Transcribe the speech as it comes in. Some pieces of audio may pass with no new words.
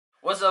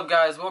What's up,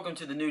 guys? Welcome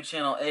to the new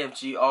channel,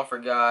 AFG All for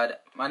God.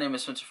 My name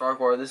is Spencer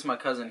Farquhar. This is my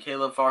cousin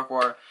Caleb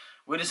Farquhar.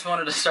 We just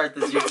wanted to start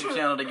this YouTube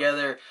channel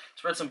together,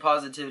 spread some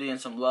positivity and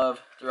some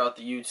love throughout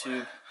the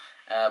YouTube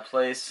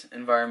place,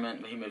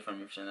 environment. He made fun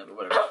of me for saying that, but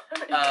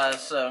whatever.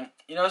 So,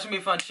 you know, it's going to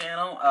be a fun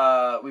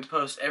channel. We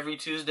post every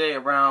Tuesday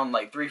around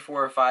like 3,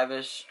 4, or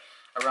 5-ish,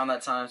 around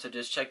that time, so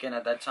just check in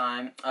at that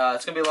time.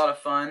 It's going to be a lot of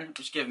fun.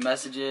 Just give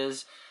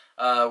messages.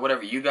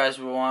 Whatever you guys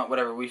will want,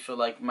 whatever we feel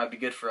like might be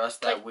good for us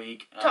that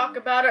week. Talk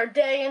about our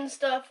day and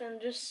stuff,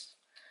 and just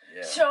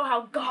show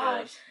how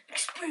God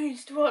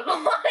experienced what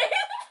life.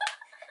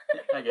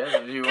 I guess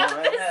if you want.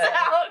 Cut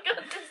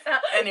this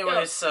out.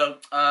 Anyways, so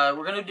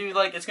we're gonna do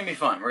it's gonna be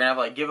fun. We're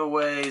gonna have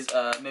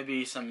giveaways.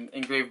 Maybe some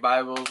engraved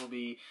Bibles will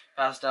be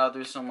passed out.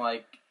 There's some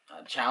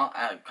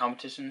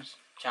competitions.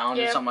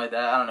 Challenge or something like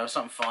that. I don't know,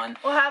 something fun.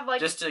 We'll have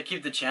just to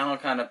keep the channel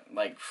kind of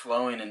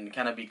flowing and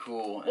kind of be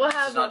cool. We'll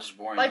have it's not just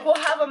boring. We'll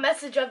have a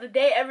message of the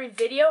day every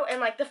video,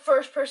 and the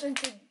first person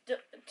to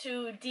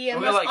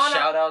DM us on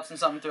shout outs and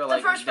something through the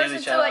first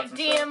person to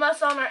DM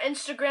us on our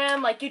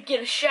Instagram, you'd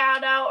get a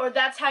shout out, or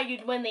that's how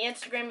you'd win the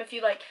Instagram if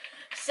you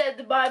said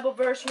the Bible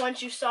verse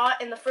once you saw it,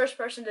 and the first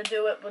person to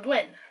do it would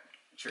win.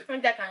 True.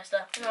 That kind of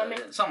stuff. You know what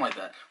I mean? Something like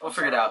that. We'll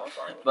figure it out.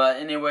 But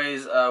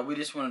anyways, we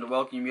just wanted to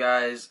welcome you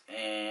guys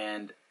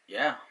and.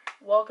 Yeah.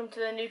 Welcome to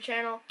the new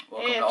channel.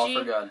 Welcome to All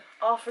for God.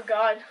 All for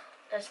God.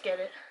 Let's get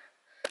it.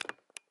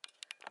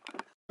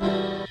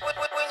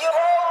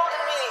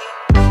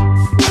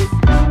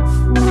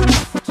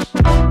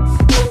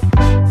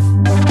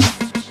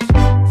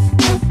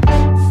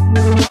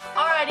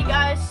 Alrighty,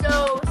 guys.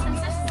 So since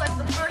this is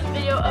the first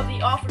video of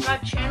the All for God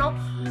channel,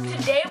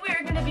 today we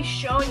are going to be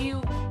showing you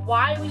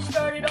why we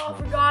started All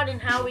for God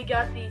and how we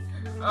got the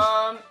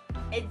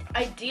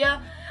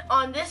idea.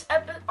 On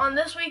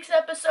this week's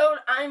episode,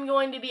 I'm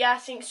going to be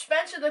asking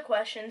Spencer the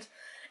questions,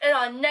 and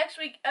on next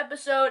week's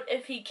episode,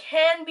 if he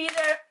can be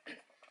there,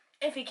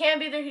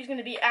 he's going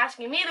to be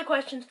asking me the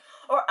questions,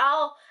 or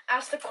I'll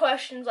ask the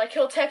questions.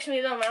 He'll text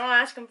me them, and I'll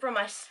ask them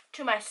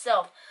to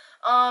myself.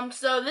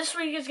 So this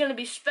week is going to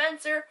be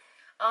Spencer.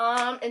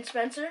 And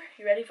Spencer,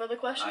 you ready for the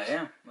questions? I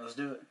am. Let's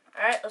do it.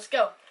 All right, let's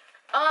go.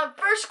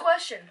 First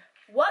question: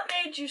 what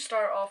made you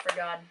start All for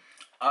God?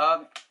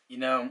 You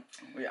know,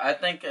 I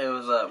think it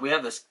was, we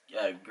have this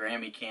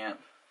Grammy camp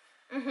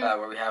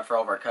where we have for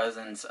all of our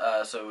cousins.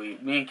 So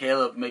me and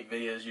Caleb make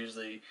videos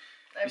usually.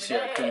 You see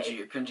our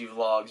cringy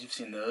vlogs. You've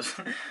seen those.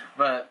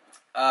 But,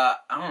 I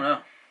don't know.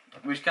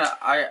 We just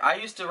I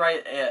used to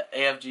write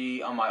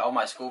AFG on all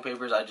my school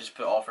papers. I just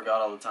put All for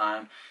God all the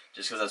time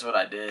just because that's what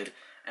I did.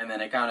 And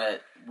then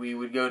we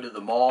would go to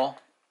the mall.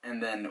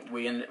 And then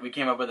we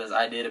came up with this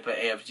idea to put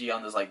AFG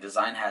on this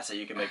design hats that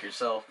you can make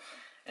yourself.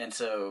 And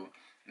so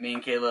me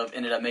and Caleb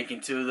ended up making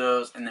 2 of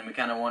those, and then we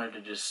kind of wanted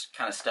to just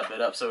step it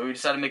up. So we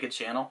decided to make a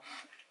channel,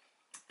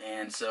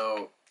 and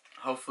so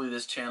hopefully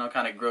this channel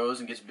kind of grows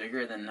and gets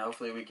bigger. Then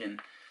hopefully we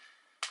can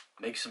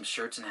make some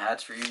shirts and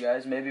hats for you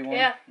guys. Maybe one.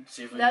 Yeah.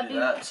 See if we can do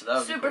that. So that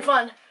would be super cool.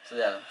 fun. So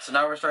yeah. So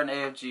now we're starting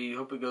AFG.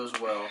 Hope it goes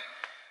well.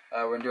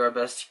 We're gonna do our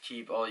best to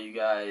keep all you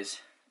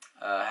guys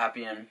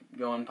happy and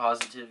going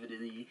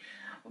positively.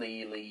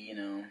 You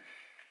know.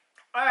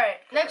 All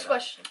right. Next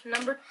question,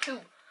 number 2.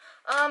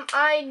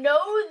 I know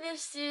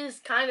this is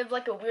kind of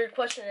a weird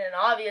question and an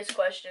obvious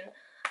question.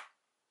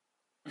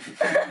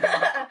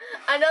 I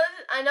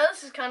know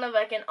this is kind of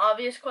an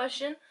obvious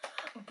question,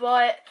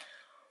 but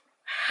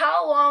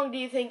how long do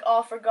you think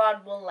All for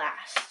God will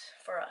last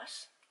for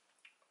us?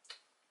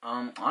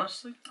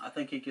 Honestly, I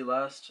think it could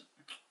last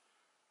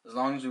as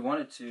long as we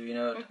want it to. You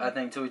know, I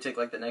think until we take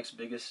the next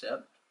biggest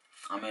step.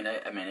 I mean,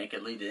 it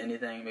could lead to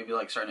anything. Maybe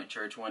starting a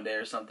church one day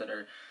or something,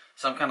 or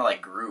some kind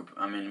of group.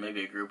 I mean,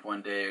 maybe a group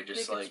one day, or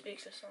just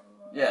speaks to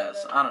someone.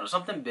 Yes, I don't know,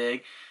 something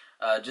big.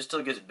 Just till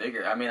it gets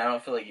bigger. I mean, I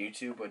don't feel like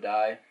YouTube would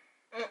die.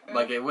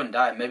 It wouldn't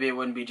die. Maybe it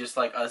wouldn't be just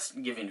us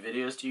giving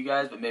videos to you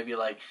guys, but maybe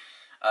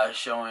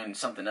showing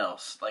something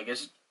else.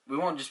 We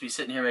won't just be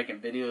sitting here making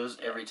videos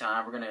every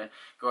time. We're gonna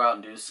go out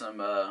and do some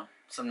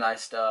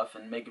nice stuff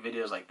and make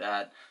videos like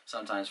that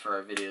sometimes for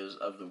our videos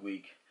of the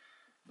week.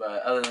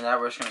 But other than that,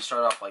 we're just going to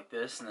start off like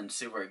this and then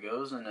see where it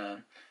goes and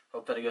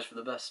hope that it goes for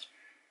the best.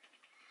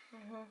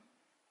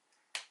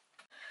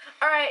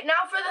 Alright,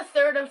 now for the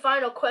third and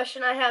final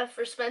question I have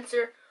for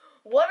Spencer.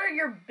 What are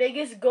your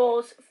biggest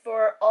goals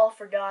for All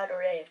for God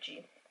or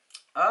AFG?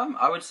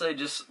 I would say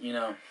just,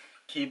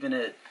 keeping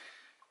it,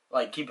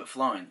 keep it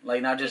flowing.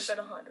 Not just... Keep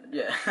it 100.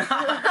 Yeah.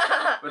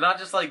 But not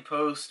just,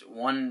 post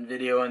one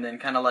video and then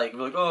kind of be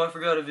oh, I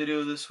forgot a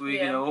video this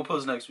week, we'll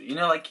post next week.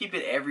 Keep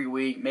it every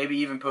week, maybe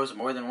even post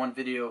more than one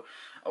video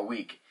a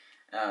week.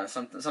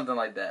 Something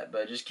like that.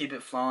 But just keep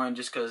it flowing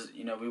just because,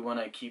 we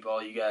want to keep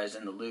all you guys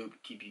in the loop,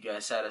 keep you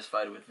guys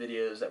satisfied with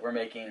videos that we're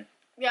making.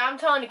 Yeah, I'm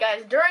telling you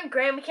guys, during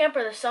Grammy Camp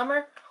or the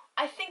summer,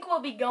 I think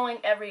we'll be going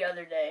every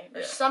other day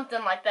or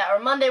something like that, or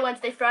Monday,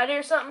 Wednesday, Friday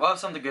or something. We'll have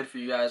something good for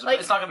you guys.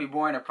 It's not gonna be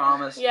boring, I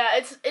promise. Yeah,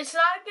 it's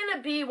not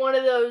gonna be one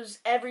of those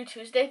every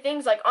Tuesday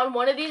things. On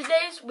one of these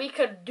days, we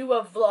could do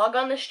a vlog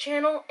on this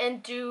channel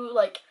and do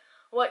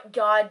what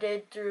God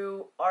did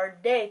through our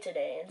day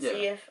today, and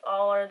see if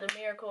all of the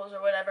miracles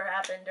or whatever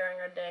happened during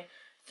our day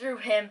through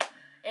Him.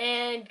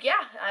 And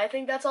yeah, I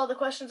think that's all the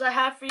questions I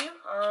have for you.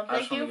 I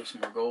just want to give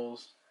some more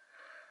goals.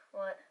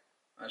 What?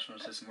 I just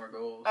want to say some more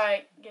goals.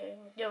 Alright, give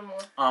them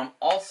more.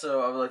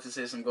 Also, I would like to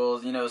say some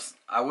goals. You know,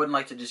 I wouldn't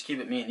like to just keep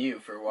it me and you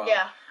for a while.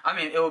 Yeah. I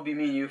mean, it will be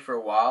me and you for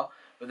a while,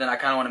 but then I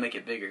kind of want to make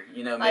it bigger.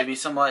 You know, maybe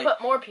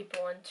put more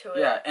people into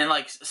it. Yeah, and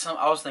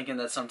I was thinking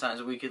that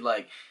sometimes we could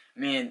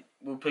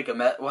we'll pick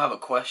we'll have a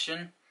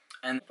question,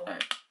 and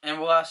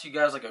we'll ask you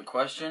guys like a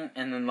question,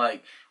 and then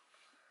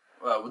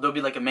there'll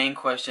be like a main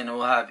question, and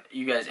we'll have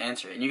you guys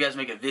answer it, and you guys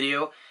make a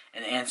video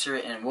and answer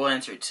it, and we'll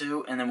answer it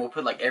too, and then we'll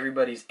put like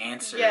everybody's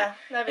answer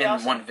in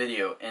awesome. One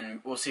video,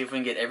 and we'll see if we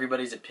can get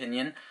everybody's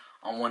opinion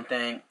on one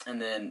thing,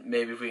 and then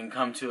maybe if we can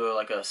come to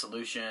a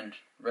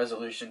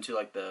resolution to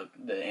like the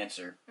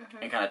answer,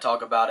 and kind of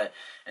talk about it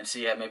and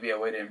see maybe a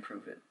way to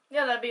improve it.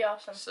 Yeah, that'd be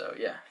awesome. So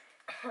yeah.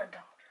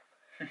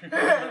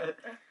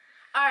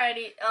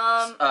 Alrighty.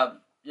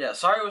 Yeah,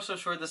 sorry it was so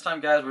short this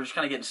time, guys. We're just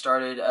kind of getting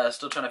started.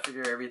 Still trying to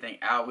figure everything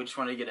out. We just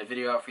wanted to get a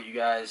video out for you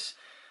guys.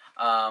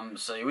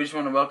 So we just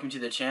want to welcome you to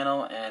the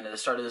channel and the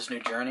start of this new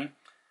journey.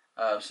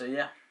 So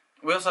yeah.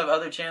 We also have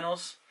other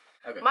channels.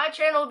 Okay. My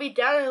channel will be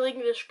down in the link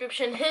in the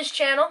description. His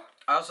channel.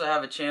 I also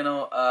have a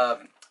channel.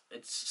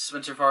 It's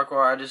Spencer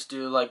Farquhar. I just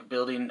do like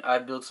building. I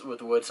build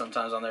with wood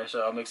sometimes on there, so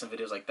I'll make some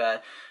videos like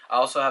that. I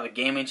also have a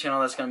gaming channel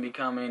that's going to be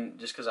coming,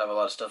 just because I have a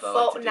lot of stuff I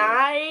like to do.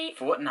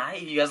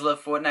 Fortnite. If you guys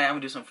love Fortnite, I'm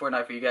going to do some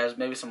Fortnite for you guys.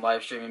 Maybe some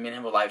live streaming. Me and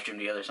him will live stream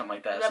together, something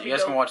like that. So you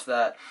guys can watch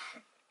that.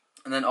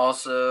 And then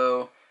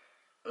also,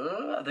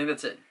 I think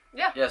that's it.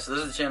 Yeah. Yeah, so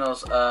those are the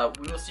channels.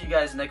 We will see you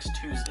guys next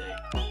Tuesday.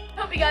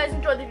 Hope you guys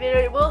enjoyed the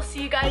video. We'll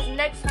see you guys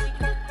next week.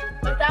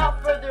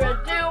 Without further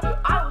ado,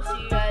 I will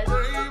see you guys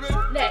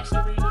next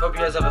week. Hope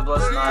you guys have a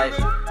blessed night.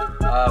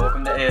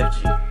 Welcome to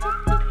AFG.